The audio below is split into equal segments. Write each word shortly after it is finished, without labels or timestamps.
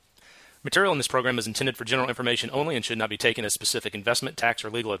Material in this program is intended for general information only and should not be taken as specific investment, tax, or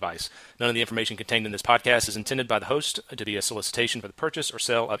legal advice. None of the information contained in this podcast is intended by the host to be a solicitation for the purchase or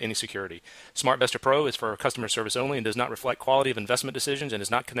sale of any security. SmartVestor Pro is for customer service only and does not reflect quality of investment decisions and is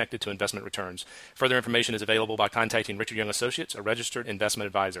not connected to investment returns. Further information is available by contacting Richard Young Associates, a registered investment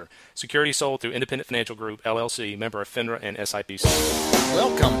advisor. Securities sold through Independent Financial Group, LLC, member of FINRA and SIPC.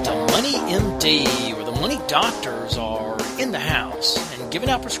 Welcome to Money MD, where the money doctors are in the house and giving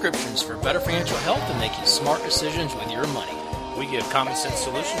out prescriptions for better financial health and making smart decisions with your money. We give common sense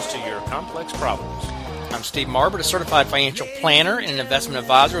solutions to your complex problems. I'm Steve Marbert, a certified financial planner and an investment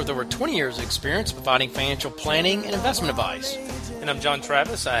advisor with over 20 years of experience providing financial planning and investment advice. And I'm John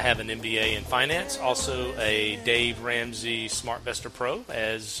Travis. I have an MBA in finance, also a Dave Ramsey SmartVestor Pro,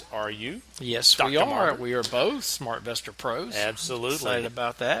 as are you. Yes, Dr. we are. Marbert. We are both SmartVestor Pros. Absolutely. Excited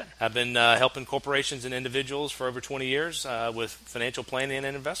about that. I've been helping corporations and individuals for over 20 years with financial planning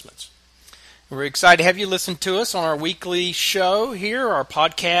and investments. We're excited to have you listen to us on our weekly show here. Our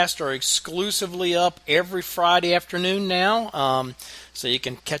podcasts are exclusively up every Friday afternoon now. So you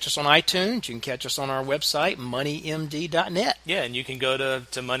can catch us on iTunes. You can catch us on our website, moneymd.net. Yeah, and you can go to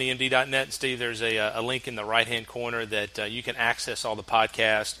moneymd.net. And Steve, there's a link in the right-hand corner that you can access all the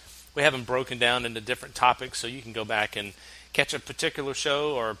podcasts. We have them broken down into different topics, so you can go back and catch a particular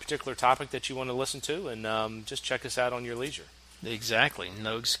show or a particular topic that you want to listen to, and just check us out on your leisure. Exactly.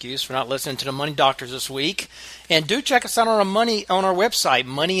 No excuse for not listening to the Money Doctors this week. And do check us out on our website,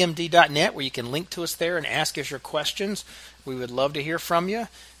 moneymd.net, where you can link to us there and ask us your questions. We would love to hear from you.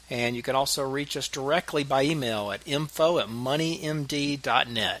 And you can also reach us directly by email at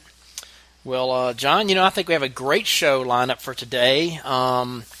info@moneymd.net. Well, John, I think we have a great show lined up for today.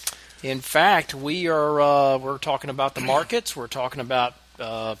 In fact, we're talking about the markets. We're talking about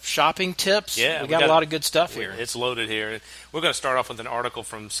shopping tips. Yeah, we got a lot of good stuff here. It's loaded here. We're going to start off with an article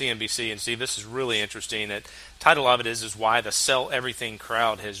from CNBC, and Steve, this is really interesting. The title of it is why the sell everything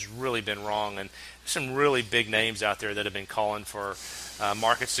crowd has really been wrong, and there's some really big names out there that have been calling for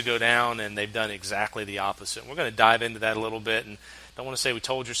markets to go down, and they've done exactly the opposite. We're going to dive into that a little bit, and don't want to say we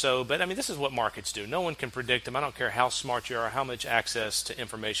told you so, but I mean, this is what markets do. No one can predict them. I don't care how smart you are, how much access to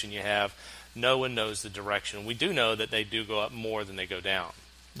information you have. No one knows the direction. We do know that they do go up more than they go down.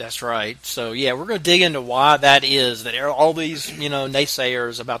 That's right. So, yeah, we're going to dig into why that is, that all these,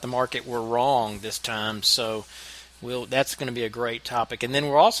 naysayers about the market were wrong this time. So that's going to be a great topic. And then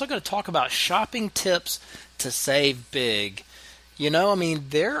we're also going to talk about shopping tips to save big.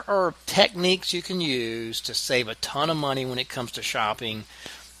 There are techniques you can use to save a ton of money when it comes to shopping.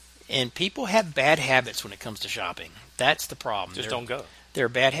 And people have bad habits when it comes to shopping. That's the problem. Just don't go. They're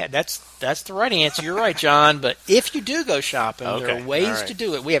bad habits. That's the right answer. You're right, John. But if you do go shopping, there are ways to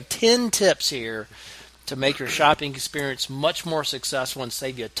do it. We have 10 tips here to make your shopping experience much more successful and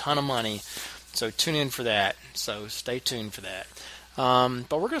save you a ton of money. So tune in for that. So stay tuned for that.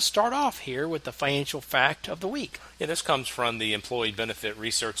 But we're going to start off here with the financial fact of the week. Yeah, this comes from the Employee Benefit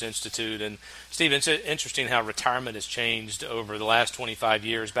Research Institute. And, Steve, it's interesting how retirement has changed over the last 25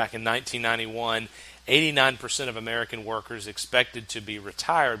 years. Back in 1991, 89% of American workers expected to be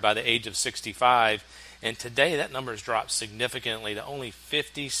retired by the age of 65, and today that number has dropped significantly to only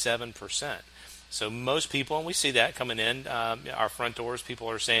 57%. So most people, and we see that coming in our front doors,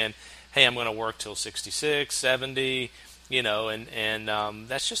 people are saying, hey, I'm going to work till 66, 70, and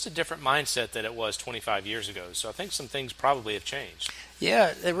that's just a different mindset than it was 25 years ago. So I think some things probably have changed.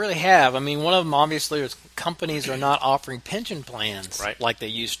 Yeah, they really have. I mean, one of them obviously is companies are not offering pension plans like they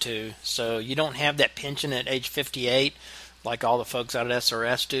used to. So you don't have that pension at age 58 like all the folks out at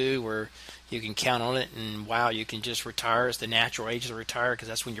SRS do, where you can count on it and, wow, you can just retire. It's the natural age to retire because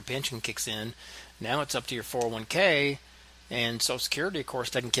that's when your pension kicks in. Now it's up to your 401k, and Social Security, of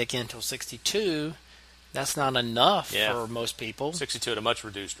course, doesn't kick in until 62. That's not enough for most people. 62 at a much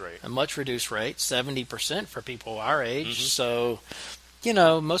reduced rate. A much reduced rate, 70% for people our age. Mm-hmm. So,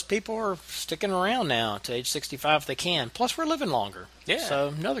 most people are sticking around now to age 65 if they can. Plus, we're living longer. Yeah. So,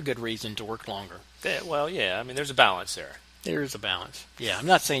 another good reason to work longer. Yeah, well, yeah. I mean, there's a balance there. There is a balance. Yeah, I'm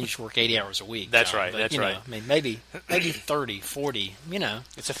not saying you should work 80 hours a week. That's John, right. But, that's right. I mean, maybe 30, 40,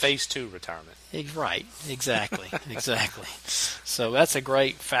 It's a phase 2 retirement. Right. Exactly. Exactly. So that's a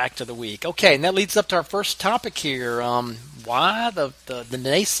great fact of the week. Okay, and that leads up to our first topic here. Why the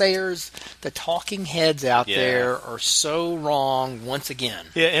naysayers, the talking heads out there are so wrong once again.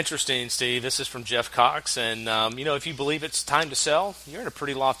 Yeah, interesting, Steve. This is from Jeff Cox. And, if you believe it's time to sell, you're in a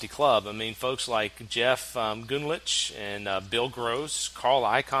pretty lofty club. I mean, folks like Jeff Gunlich and Bill Gross, Carl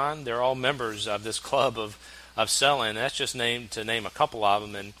Icahn, they're all members of this club of selling. That's just to name a couple of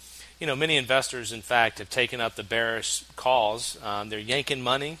them. And, many investors, in fact, have taken up the bearish calls. They're yanking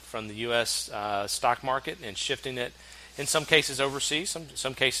money from the U.S. Stock market and shifting it, in some cases, overseas.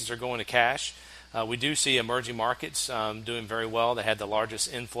 Some cases are going to cash. We do see emerging markets doing very well. They had the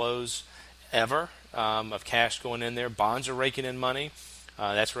largest inflows ever of cash going in there. Bonds are raking in money.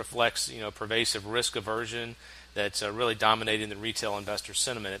 That reflects, pervasive risk aversion that's really dominating the retail investor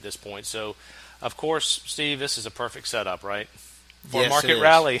sentiment at this point. So, of course, Steve, this is a perfect setup, right? For a market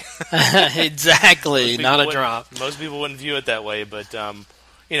rally. Exactly, not a drop. Most people wouldn't view it that way, but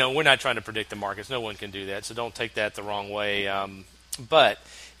we're not trying to predict the markets. No one can do that, so don't take that the wrong way. But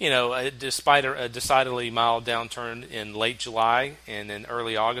despite a decidedly mild downturn in late July and in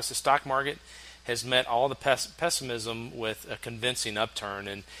early August, the stock market has met all the pessimism with a convincing upturn.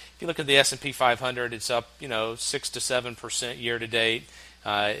 And if you look at the S&P 500, it's up 6 to 7% year to date.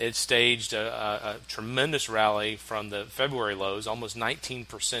 It staged a tremendous rally from the February lows, almost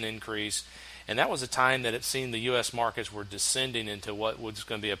 19% increase. And that was a time that it seemed the U.S. markets were descending into what was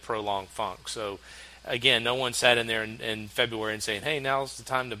going to be a prolonged funk. So, again, no one sat in there in February and saying, hey, now's the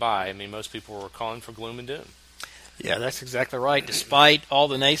time to buy. I mean, most people were calling for gloom and doom. Yeah, that's exactly right. Despite all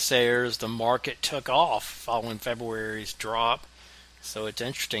the naysayers, the market took off following February's drop. So it's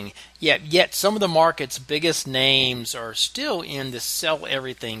interesting. Yet some of the market's biggest names are still in the sell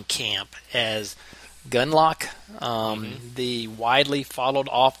everything camp, as Gundlach, the widely followed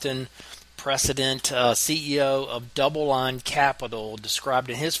often precedent CEO of Double Line Capital,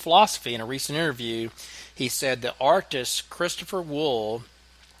 described in his philosophy in a recent interview. He said the artist Christopher Wool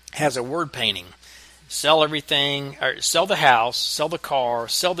has a word painting. Sell everything, or sell the house, sell the car,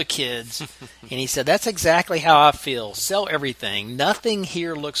 sell the kids. And he said, that's exactly how I feel. Sell everything. Nothing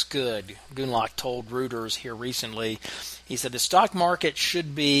here looks good, Gundlach told Reuters here recently. He said the stock market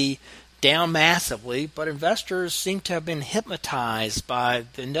should be down massively, but investors seem to have been hypnotized by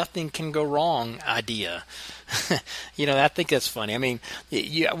the nothing can go wrong idea. I think that's funny. I mean,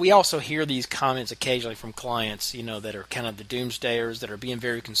 we also hear these comments occasionally from clients, that are kind of the doomsdayers, that are being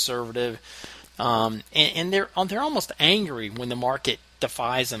very conservative. And they're almost angry when the market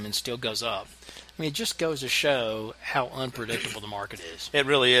defies them and still goes up. I mean, it just goes to show how unpredictable the market is. It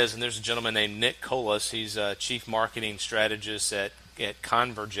really is. And there's a gentleman named Nick Colas. He's a chief marketing strategist at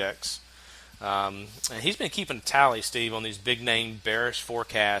Convergex. And he's been keeping a tally, Steve, on these big-name bearish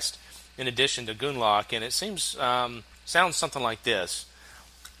forecasts in addition to Gundlach. And it sounds something like this.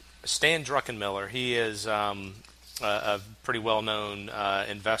 Stan Druckenmiller, he is a pretty well-known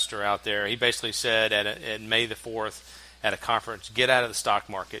investor out there. He basically said at May the 4th at a conference, get out of the stock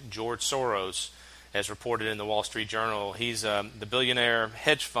market. George Soros, as reported in the Wall Street Journal, he's the billionaire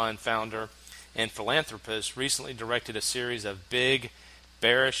hedge fund founder and philanthropist, recently directed a series of big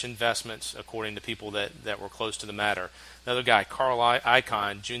bearish investments, according to people that were close to the matter. Another guy, Carl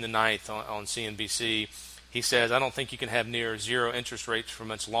Icahn, June the 9th on CNBC, he says, I don't think you can have near zero interest rates for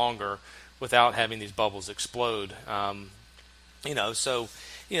much longer without having these bubbles explode.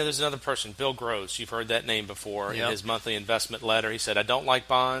 There's another person, Bill Gross. You've heard that name before. Yep. In his monthly investment letter. He said, I don't like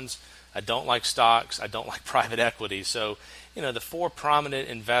bonds, I don't like stocks, I don't like private equity. So, the four prominent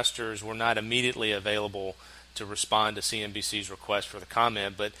investors were not immediately available to respond to CNBC's request for the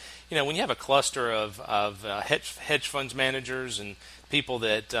comment. But, when you have a cluster of hedge funds managers and people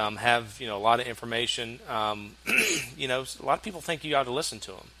that have, a lot of information, a lot of people think you ought to listen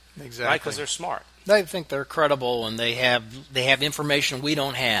to them. Exactly. Right, because they're smart. They think they're credible and they have information we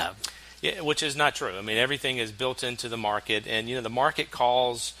don't have. Yeah, which is not true. I mean, everything is built into the market, and the market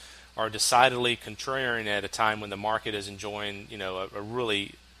calls are decidedly contrarian at a time when the market is enjoying a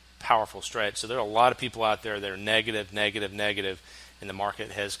really powerful stretch. So there are a lot of people out there that are negative, and the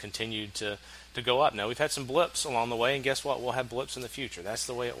market has continued to go up. Now, we've had some blips along the way, and guess what? We'll have blips in the future. That's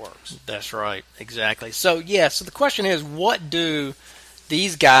the way it works. That's right. Exactly. So the question is, what do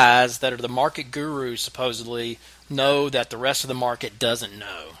these guys that are the market gurus supposedly know that the rest of the market doesn't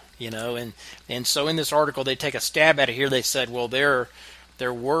know? And so in this article they take a stab at it here. They said, well, they're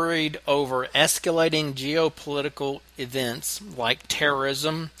worried over escalating geopolitical events like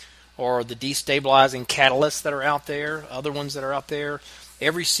terrorism or the destabilizing catalysts that are out there, other ones that are out there.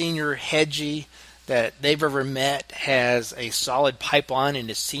 Every senior hedgie that they've ever met has a solid pipeline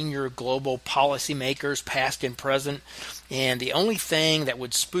into senior global policymakers, past and present. And the only thing that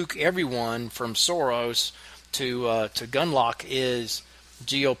would spook everyone from Soros to Gundlach is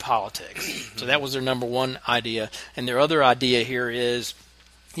geopolitics. So that was their number one idea. And their other idea here is,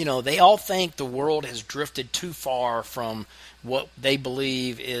 they all think the world has drifted too far from what they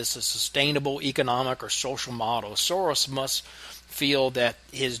believe is a sustainable economic or social model. Soros must feel that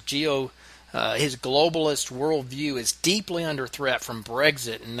his his globalist worldview is deeply under threat from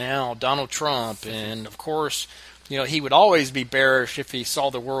Brexit and now Donald Trump. And, of course, he would always be bearish if he saw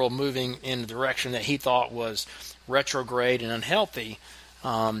the world moving in a direction that he thought was retrograde and unhealthy.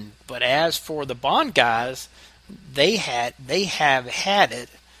 But as for the bond guys, they have had it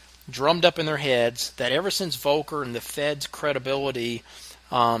drummed up in their heads that ever since Volcker and the Fed's credibility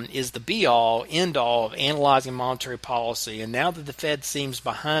is the be-all, end-all of analyzing monetary policy. And now that the Fed seems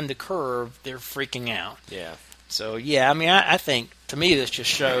behind the curve, they're freaking out. Yeah. So, I think, to me, this just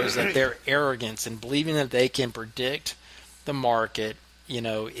shows that their arrogance in believing that they can predict the market,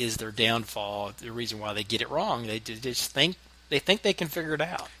 is their downfall, the reason why they get it wrong. They just think they can figure it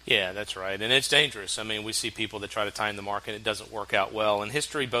out. Yeah, that's right. And it's dangerous. I mean, we see people that try to time the market. It doesn't work out well. And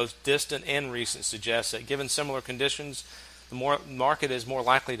history, both distant and recent, suggests that given similar conditions, the market is more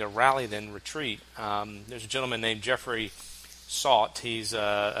likely to rally than retreat. There's a gentleman named Jeffrey Salt. He's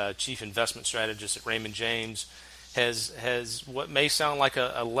a chief investment strategist at Raymond James. Has what may sound like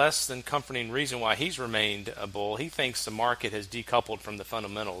a less than comforting reason why he's remained a bull. He thinks the market has decoupled from the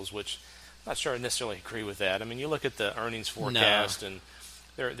fundamentals, which I'm not sure I necessarily agree with that. I mean, you look at the earnings forecast and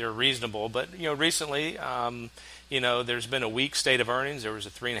they're reasonable, but recently, there's been a weak state of earnings. There was a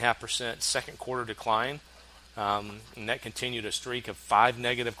 3.5% second quarter decline. And that continued a streak of 5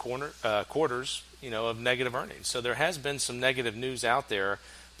 negative quarters, of negative earnings. So there has been some negative news out there,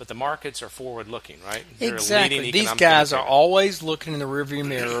 but the markets are forward-looking, right? Exactly. These guys are always looking in the rearview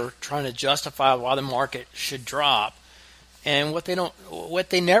mirror, trying to justify why the market should drop. And what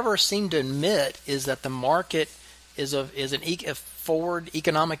they never seem to admit is that the market is a forward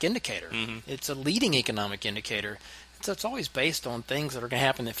economic indicator. Mm-hmm. It's a leading economic indicator. So it's always based on things that are going to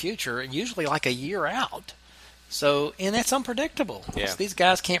happen in the future, usually like a year out. So, and that's unpredictable. Yeah. So these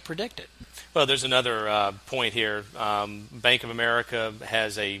guys can't predict it. Well, there's another point here. Bank of America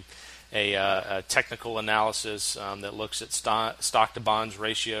has a technical analysis that looks at stock to bonds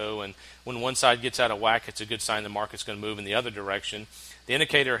ratio, and when one side gets out of whack, it's a good sign the market's going to move in the other direction. The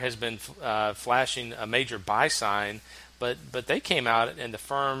indicator has been flashing a major buy sign, but they came out and the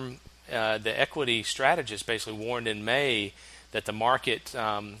firm, the equity strategist, basically warned in May that the market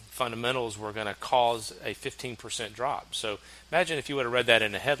fundamentals were going to cause a 15% drop. So imagine if you would have read that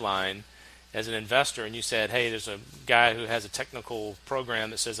in a headline as an investor and you said, hey, there's a guy who has a technical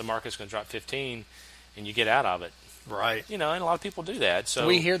program that says the market's going to drop 15, and you get out of it. Right. And a lot of people do that. So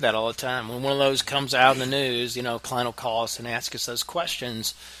we hear that all the time. When one of those comes out in the news, a client will call us and ask us those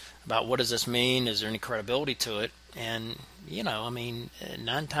questions about what does this mean? Is there any credibility to it? And,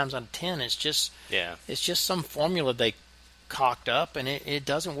 9 times out of 10, it's just some formula they cocked up, and it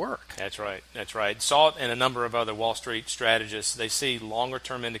doesn't work. That's right. Salt and a number of other Wall Street strategists, they see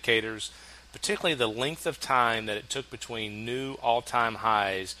longer-term indicators, particularly the length of time that it took between new all-time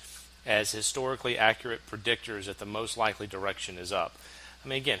highs, as historically accurate predictors that the most likely direction is up. I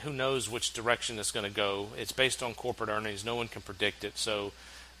mean, again, who knows which direction it's going to go? It's based on corporate earnings. No one can predict it. So,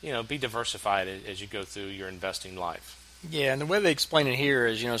 be diversified as you go through your investing life. Yeah, and the way they explain it here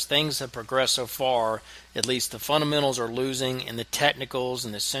is, as things have progressed so far, at least the fundamentals are losing and the technicals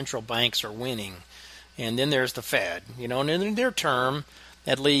and the central banks are winning. And then there's the Fed, and in their term,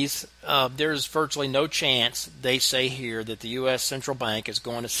 at least, there's virtually no chance, they say here, that the U.S. Central Bank is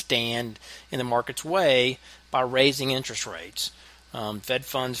going to stand in the market's way by raising interest rates. Fed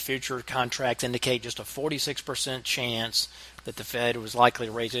funds future contracts indicate just a 46% chance that the Fed was likely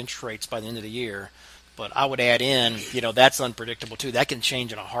to raise interest rates by the end of the year. But I would add in, that's unpredictable too. That can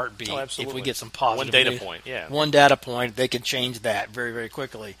change in a heartbeat if we get some positive One data point, yeah. One data point, they can change that very, very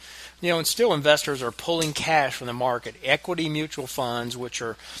quickly. And still investors are pulling cash from the market. Equity mutual funds, which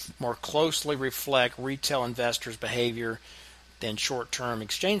are more closely reflect retail investors' behavior than short-term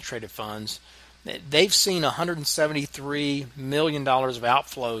exchange-traded funds, they've seen $173 million of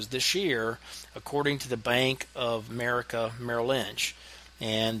outflows this year, according to the Bank of America Merrill Lynch.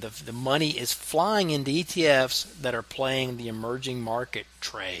 And the money is flying into ETFs that are playing the emerging market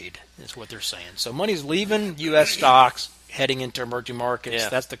trade, is what they're saying. So money's leaving U.S. stocks, heading into emerging markets. Yeah.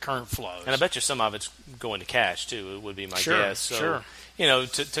 That's the current flows. And I bet you some of it's going to cash, too, it would be my guess. So, sure.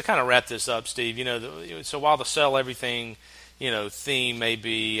 To kind of wrap this up, Steve, so while the sell everything, theme may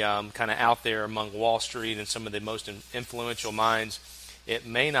be kind of out there among Wall Street and some of the most influential minds, it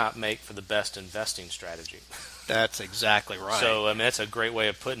may not make for the best investing strategy. That's exactly right. So, that's a great way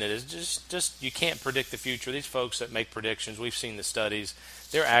of putting it. Is just you can't predict the future. These folks that make predictions, we've seen the studies,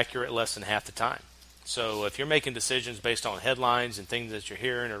 they're accurate less than half the time. So if you're making decisions based on headlines and things that you're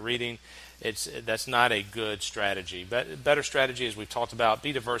hearing or reading, that's not a good strategy. But better strategy, as we've talked about,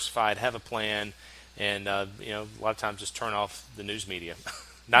 be diversified, have a plan, and a lot of times just turn off the news media.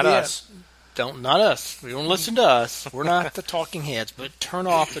 Not us. Not us. We don't listen to us. We're not the talking heads, but turn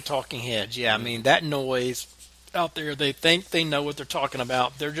off the talking heads. Yeah, I mean, that noise out there, they think they know what they're talking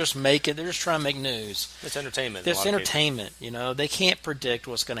about. They're just trying to make news. It's entertainment. It's entertainment. You know, they can't predict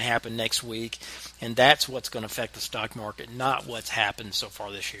what's going to happen next week, and that's what's going to affect the stock market, not what's happened so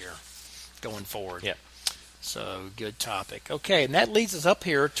far this year going forward. Yeah. So, good topic. Okay, and that leads us up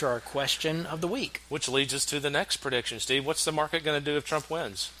here to our question of the week. Which leads us to the next prediction, Steve. What's the market going to do if Trump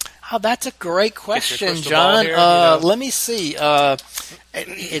wins? Oh, that's a great question, John. Here, let me see.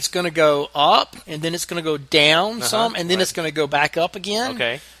 It's going to go up, and then it's going to go down some, and then it's going to go back up again.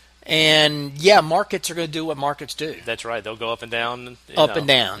 Okay. And, yeah, markets are going to do what markets do. That's right. They'll go up and down. Up and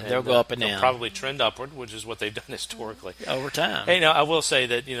down. They'll go up and down. They'll probably trend upward, which is what they've done historically. Over time. Hey, now, I will say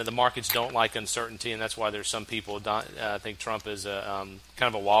that, the markets don't like uncertainty, and that's why there's some people think Trump is kind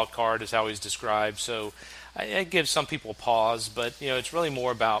of a wild card, is how he's described. So it gives some people pause, but, it's really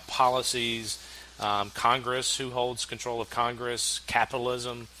more about policies, Congress, who holds control of Congress,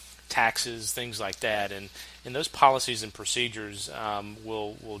 capitalism, taxes, things like that. And those policies and procedures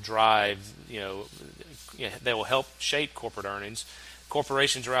will drive, they will help shape corporate earnings.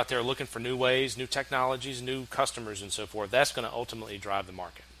 Corporations are out there looking for new ways, new technologies, new customers, and so forth. That's going to ultimately drive the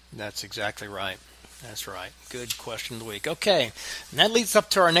market. That's exactly right. That's right. Good question of the week. Okay, and that leads up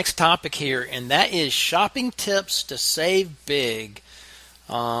to our next topic here, and that is shopping tips to save big.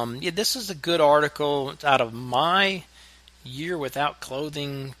 This is a good article. It's out of My Year Without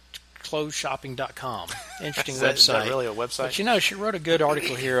Clothing, clotheshopping.com. Interesting website. Is that really a website? But she wrote a good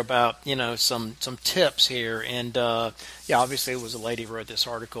article here about some tips here, and obviously it was a lady who wrote this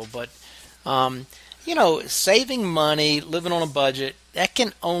article, but saving money, living on a budget, that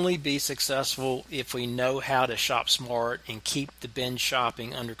can only be successful if we know how to shop smart and keep the binge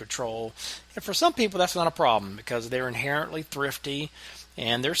shopping under control. And for some people, that's not a problem because they're inherently thrifty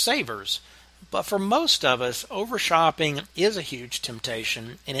and they're savers. But for most of us, over-shopping is a huge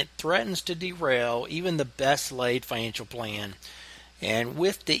temptation, and it threatens to derail even the best-laid financial plan. And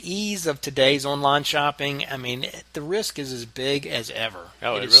with the ease of today's online shopping, I mean, the risk is as big as ever.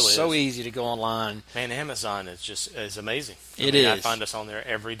 Oh, it really is so easy to go online. Man, Amazon is amazing. I find us on there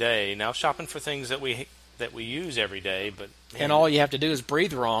every day. Now, shopping for things that we use every day, but man, and all you have to do is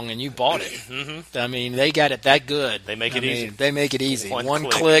breathe wrong, and you bought it. Mm-hmm. I mean, they got it that good. They make it easy. They make it easy. One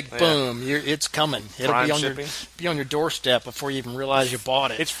click, yeah. Boom, it's coming. It'll be on your doorstep before you even realize you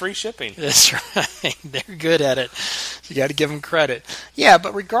bought it. It's free shipping. That's right. They're good at it. You got to give them credit. Yeah,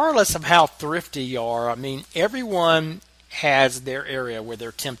 but regardless of how thrifty you are, I mean, everyone has their area where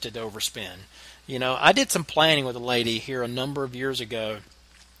they're tempted to overspend. I did some planning with a lady here a number of years ago.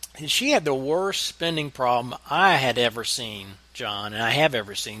 She had the worst spending problem I had ever seen, John, and I have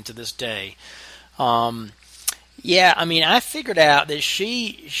ever seen to this day. I figured out that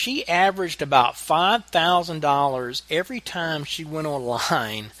she averaged about $5,000 every time she went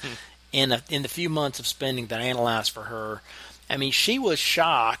online in the few months of spending that I analyzed for her. I mean, she was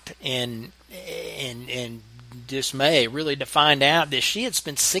shocked and dismay, really, to find out that she had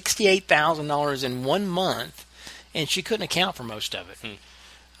spent $68,000 in 1 month, and she couldn't account for most of it.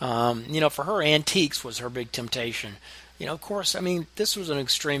 For her, antiques was her big temptation. Of course, I mean, this was an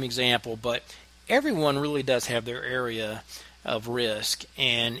extreme example, but everyone really does have their area of risk,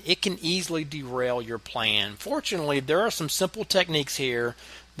 and it can easily derail your plan. Fortunately, there are some simple techniques here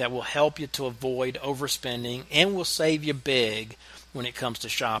that will help you to avoid overspending and will save you big when it comes to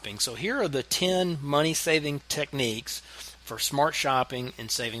shopping. So here are the 10 money-saving techniques for smart shopping and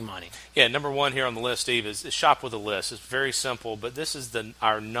saving money. Yeah, number one here on the list, Steve, is shop with a list. It's very simple, but this is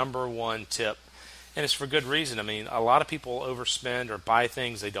our number one tip, and it's for good reason. I mean, a lot of people overspend or buy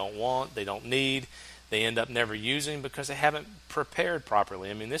things they don't want, they don't need, they end up never using because they haven't prepared properly.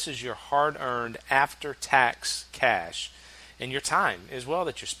 I mean, this is your hard-earned after-tax cash and your time as well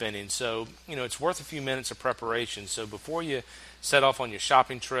that you're spending. So, it's worth a few minutes of preparation. So before you set off on your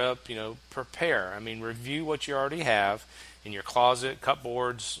shopping trip, prepare. I mean, review what you already have in your closet,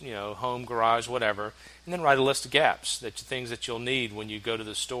 cupboards, home, garage, whatever, and then write a list of gaps, things that you'll need when you go to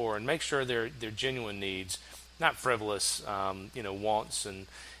the store, and make sure they're genuine needs, not frivolous, wants and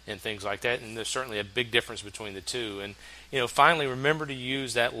things like that. And there's certainly a big difference between the two. And finally, remember to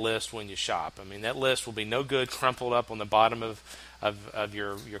use that list when you shop. I mean, that list will be no good crumpled up on the bottom of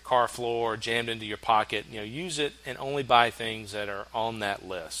your car floor or jammed into your pocket. Use it and only buy things that are on that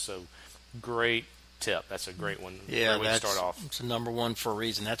list. So, great tip. That's a great one. Yeah, great way to start off. It's a number one for a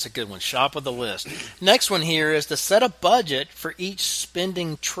reason. That's a good one. Shop with a list. Next one here is to set a budget for each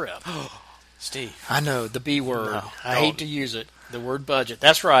spending trip. Steve. I know, the B word. No, I hate to use it. The word budget.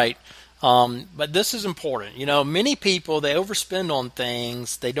 That's right. But this is important. Many people, they overspend on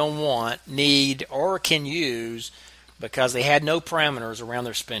things they don't want, need, or can use because they had no parameters around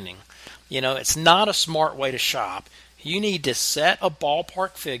their spending. It's not a smart way to shop. You need to set a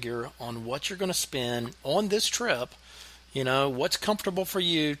ballpark figure on what you're going to spend on this trip. What's comfortable for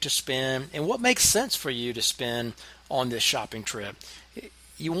you to spend and what makes sense for you to spend on this shopping trip.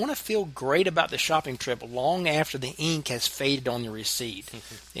 You want to feel great about the shopping trip long after the ink has faded on your receipt.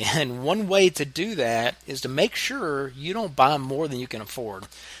 And one way to do that is to make sure you don't buy more than you can afford.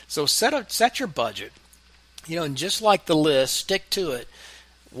 So set your budget. And just like the list, stick to it.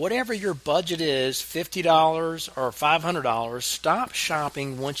 Whatever your budget is, $50 or $500, stop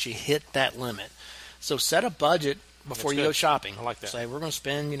shopping once you hit that limit. So set a budget before you go shopping. I like that. Say, we're going to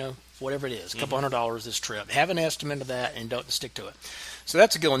spend, whatever it is, a couple $100 this trip. Have an estimate of that and don't stick to it. So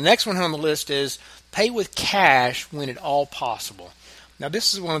that's a good one. Next one on the list is pay with cash when at all possible. Now,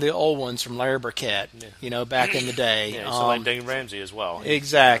 this is one of the old ones from Larry Burkett, back in the day. Yeah, so like Dave Ramsey as well.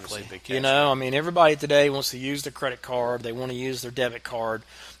 Exactly. Everybody today wants to use their credit card. They want to use their debit card.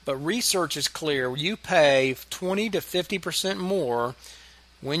 But research is clear. You pay 20 to 50% more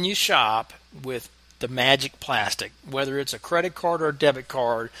when you shop with the magic plastic, whether it's a credit card or a debit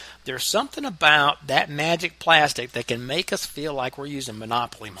card. There's something about that magic plastic that can make us feel like we're using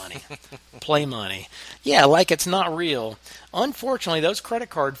Monopoly money, play money. Yeah, like it's not real. Unfortunately, those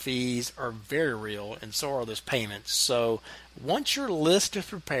credit card fees are very real, and so are those payments. So once your list is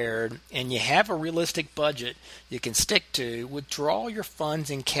prepared and you have a realistic budget you can stick to, withdraw your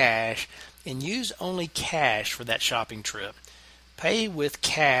funds in cash and use only cash for that shopping trip. Paying with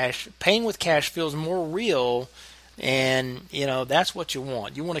cash feels more real, and that's what you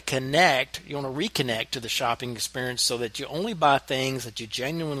want. You want to connect, you want to reconnect to the shopping experience so that you only buy things that you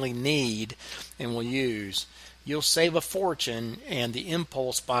genuinely need and will use. You'll save a fortune, and the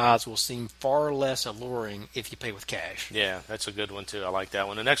impulse buys will seem far less alluring if you pay with cash. Yeah, that's a good one too. I like that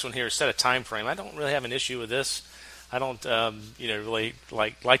one. The next one here is set a time frame. I don't really have an issue with this. I don't, really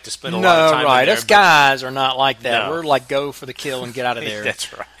like to spend a lot of time. No, right. In there, Us guys are not like that. No. We're like go for the kill and get out of there.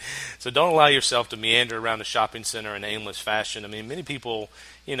 That's right. So don't allow yourself to meander around the shopping center in aimless fashion. I mean, many people,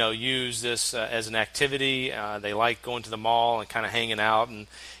 use this as an activity. They like going to the mall and kind of hanging out, and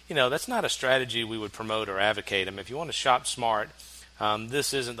that's not a strategy we would promote or advocate. I mean, if you want to shop smart,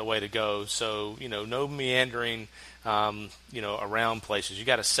 this isn't the way to go. So no meandering. Around places. You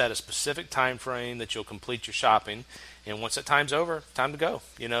got to set a specific time frame that you'll complete your shopping, and once that time's over, time to go.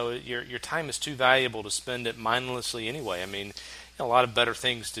 Your time is too valuable to spend it mindlessly anyway. I mean, a lot of better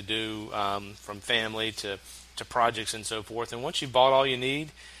things to do, from family to projects and so forth. And once you've bought all you need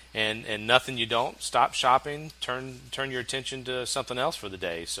and nothing you don't, stop shopping. Turn your attention to something else for the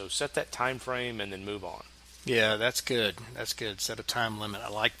day. So set that time frame and then move on. Yeah, that's good. That's good. Set a time limit. I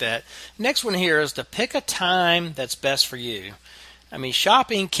like that. Next one here is to pick a time that's best for you. I mean,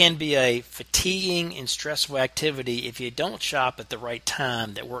 shopping can be a fatiguing and stressful activity if you don't shop at the right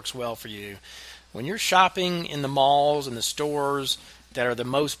time that works well for you. When you're shopping in the malls and the stores that are the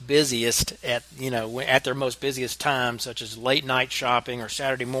most busiest at their most busiest time, such as late night shopping or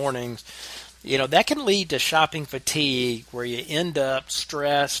Saturday mornings, that can lead to shopping fatigue where you end up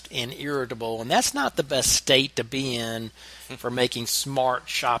stressed and irritable, and that's not the best state to be in for making smart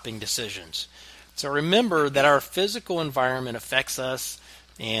shopping decisions. So remember that our physical environment affects us,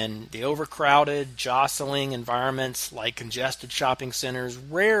 and the overcrowded, jostling environments like congested shopping centers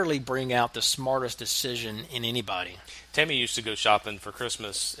rarely bring out the smartest decision in anybody. Tammy used to go shopping for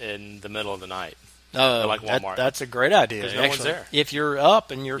Christmas in the middle of the night. Like Walmart. That's a great idea. There's no one's there. If you're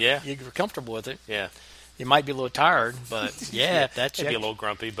up and you're comfortable with it. Yeah. You might be a little tired, but yeah, if that's be a little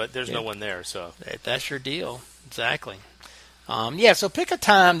grumpy, but there's no one there, so if that's your deal. Exactly. So pick a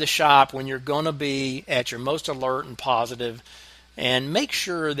time to shop when you're going to be at your most alert and positive, and make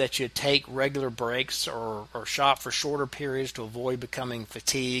sure that you take regular breaks or shop for shorter periods to avoid becoming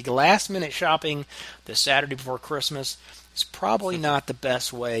fatigued. Last minute shopping the Saturday before Christmas is probably not the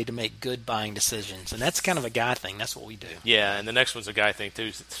best way to make good buying decisions. And that's kind of a guy thing. That's what we do. Yeah, and the next one's a guy thing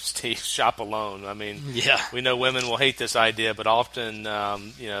too, Steve. Shop alone. I mean, yeah, we know women will hate this idea, but often,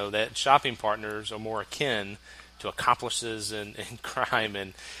 that shopping partners are more akin to accomplices in crime,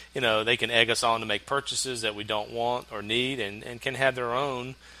 and they can egg us on to make purchases that we don't want or need, and can have their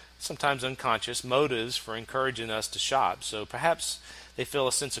own, sometimes unconscious, motives for encouraging us to shop. So perhaps they feel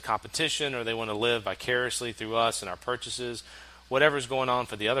a sense of competition, or they want to live vicariously through us and our purchases. Whatever's going on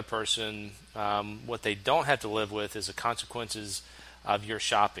for the other person, what they don't have to live with is the consequences of your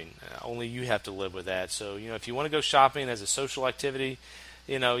shopping. Only you have to live with that. So if you want to go shopping as a social activity,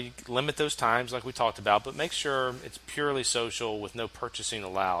 you limit those times like we talked about, but make sure it's purely social with no purchasing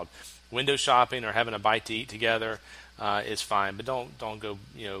allowed. Window shopping or having a bite to eat together is fine, but don't go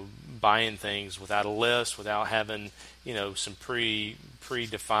buying things without a list, without having some predefined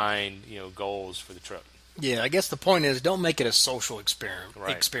goals for the trip. Yeah, I guess the point is don't make it a social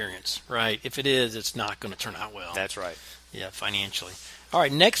experience, right? If it is, it's not going to turn out well. That's right. Yeah, financially. All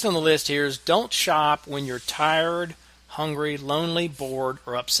right, next on the list here is don't shop when you're tired, hungry, lonely, bored,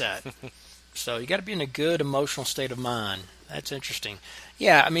 or upset. So you got to be in a good emotional state of mind. That's interesting.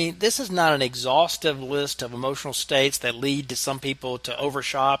 Yeah, I mean, this is not an exhaustive list of emotional states that lead to some people to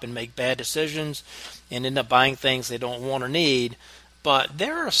overshop and make bad decisions and end up buying things they don't want or need. But they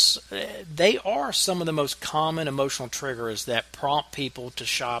are some of the most common emotional triggers that prompt people to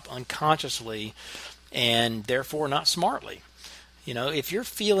shop unconsciously and therefore not smartly. If you're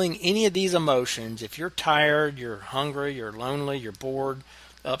feeling any of these emotions, if you're tired, you're hungry, you're lonely, you're bored,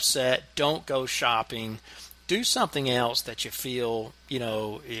 upset, don't go shopping. Do something else that you feel,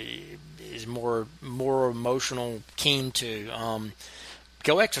 is more emotional, keen to.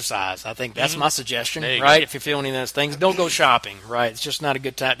 Go exercise. I think that's my suggestion, right? Go. If you're feeling any of those things, don't go shopping, right? It's just not a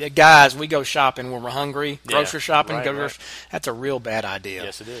good time. Guys, we go shopping when we're hungry. Grocery shopping, right. That's a real bad idea.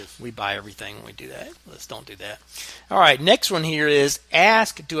 Yes, it is. We buy everything when we do that. Let's don't do that. All right, next one here is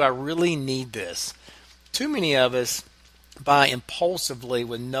ask, do I really need this? Too many of us buy impulsively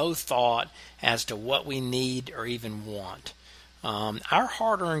with no thought as to what we need or even want. Our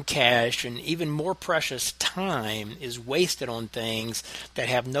hard-earned cash and even more precious time is wasted on things that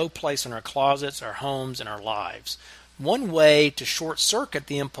have no place in our closets, our homes, and our lives. One way to short-circuit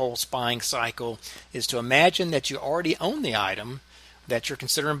the impulse buying cycle is to imagine that you already own the item that you're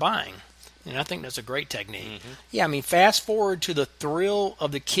considering buying. And I think that's a great technique. Mm-hmm. Yeah, I mean, fast forward to the thrill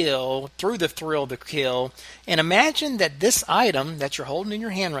of the kill, through the thrill of the kill, and imagine that this item that you're holding in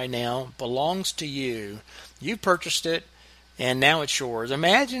your hand right now belongs to you. You purchased it, and now it's yours.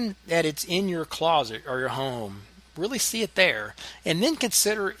 Imagine that it's in your closet or your home. Really see it there. And then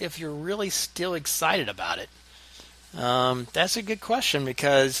consider if you're really still excited about it. That's a good question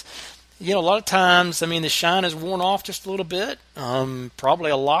because, a lot of times, the shine is worn off just a little bit, probably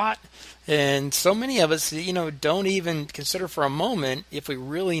a lot. And so many of us, don't even consider for a moment if we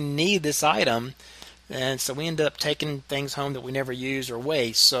really need this item. And so we end up taking things home that we never use or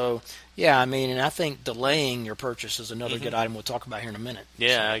waste. So, yeah, and I think delaying your purchase is another good item we'll talk about here in a minute.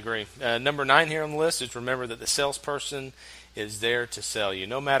 Yeah, I agree. Number 9 here on the list is remember that the salesperson is there to sell you.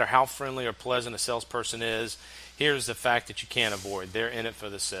 No matter how friendly or pleasant a salesperson is, here's the fact that you can't avoid. They're in it for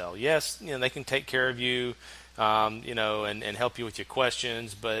the sale. Yes, they can take care of you, and help you with your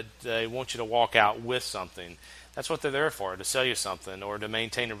questions, but they want you to walk out with something. That's what they're there for, to sell you something or to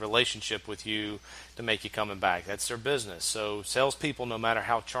maintain a relationship with you to make you coming back. That's their business. So salespeople, no matter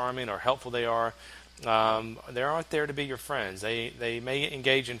how charming or helpful they are, they aren't there to be your friends. They may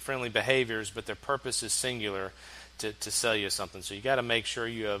engage in friendly behaviors, but their purpose is singular to sell you something. So you got to make sure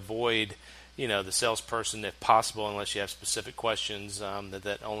you avoid the salesperson if possible, unless you have specific questions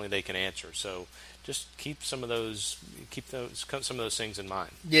that only they can answer. So just keep some of those things in mind.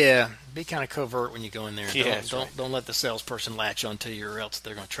 Yeah, be kind of covert when you go in there. Yeah, don't let the salesperson latch onto you, or else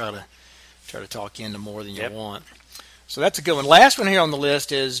they're going to try to talk you into more than you want. So that's a good one. Last one here on the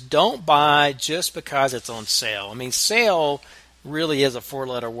list is don't buy just because it's on sale. Sale really is a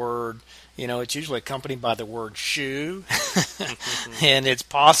 4-letter word. It's usually accompanied by the word shoe, and it's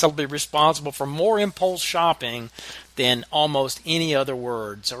possibly responsible for more impulse shopping than almost any other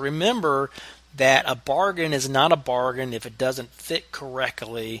word. So remember that a bargain is not a bargain if it doesn't fit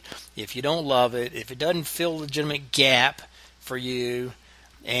correctly, if you don't love it, if it doesn't fill a legitimate gap for you,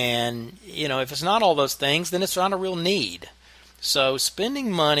 and if it's not all those things, then it's not a real need. So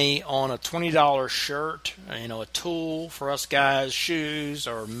spending money on a $20 shirt, a tool for us guys, shoes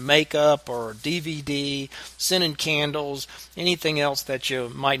or makeup or DVD, scented candles, anything else that you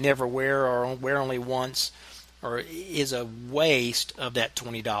might never wear or wear only once, is a waste of that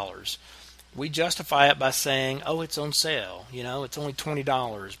 $20. We justify it by saying, oh, it's on sale. It's only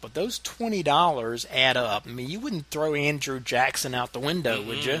 $20. But those $20 add up. You wouldn't throw Andrew Jackson out the window,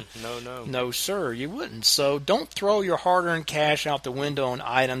 would you? No. No, sir, you wouldn't. So don't throw your hard-earned cash out the window on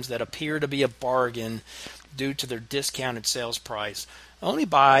items that appear to be a bargain due to their discounted sales price. Only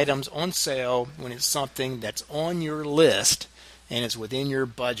buy items on sale when it's something that's on your list and it's within your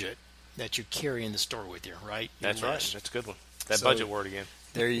budget that you carry in the store with you, right? That's right. That's a good one. That budget word again.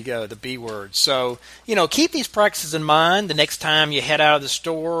 There you go, the B word. So, keep these practices in mind the next time you head out of the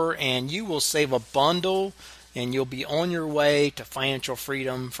store, and you will save a bundle, and you'll be on your way to financial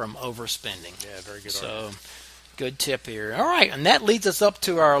freedom from overspending. Yeah, very good. So, Good tip here. All right, and that leads us up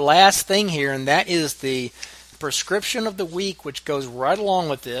to our last thing here, and that is the prescription of the week, which goes right along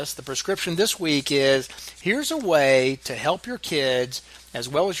with this. The prescription this week is, here's a way to help your kids as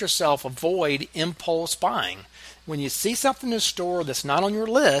well as yourself avoid impulse buying. When you see something in the store that's not on your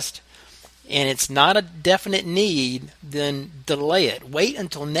list and it's not a definite need, then delay it. Wait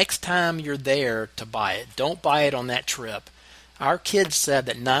until next time you're there to buy it. Don't buy it on that trip. Our kids said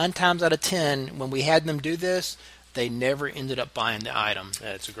that 9 times out of 10, when we had them do this, they never ended up buying the item. Yeah,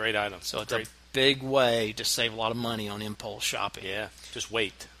 it's a great item. So it's a big way to save a lot of money on impulse shopping. Yeah, just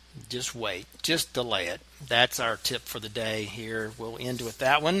wait. Just wait. Just delay it. That's our tip for the day here. We'll end with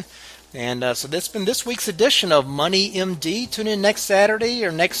that one. And so that's been this week's edition of Money MD. Tune in next Saturday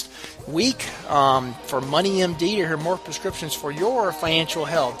or next week for Money MD to hear more prescriptions for your financial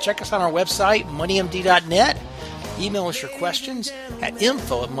health. Check us on our website, moneymd.net. Email us your questions at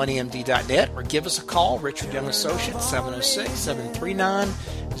info@moneymd.net or give us a call, Richard Young Associates,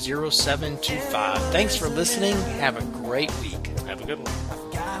 706-739-0725. Thanks for listening. Have a great week. Have a good one.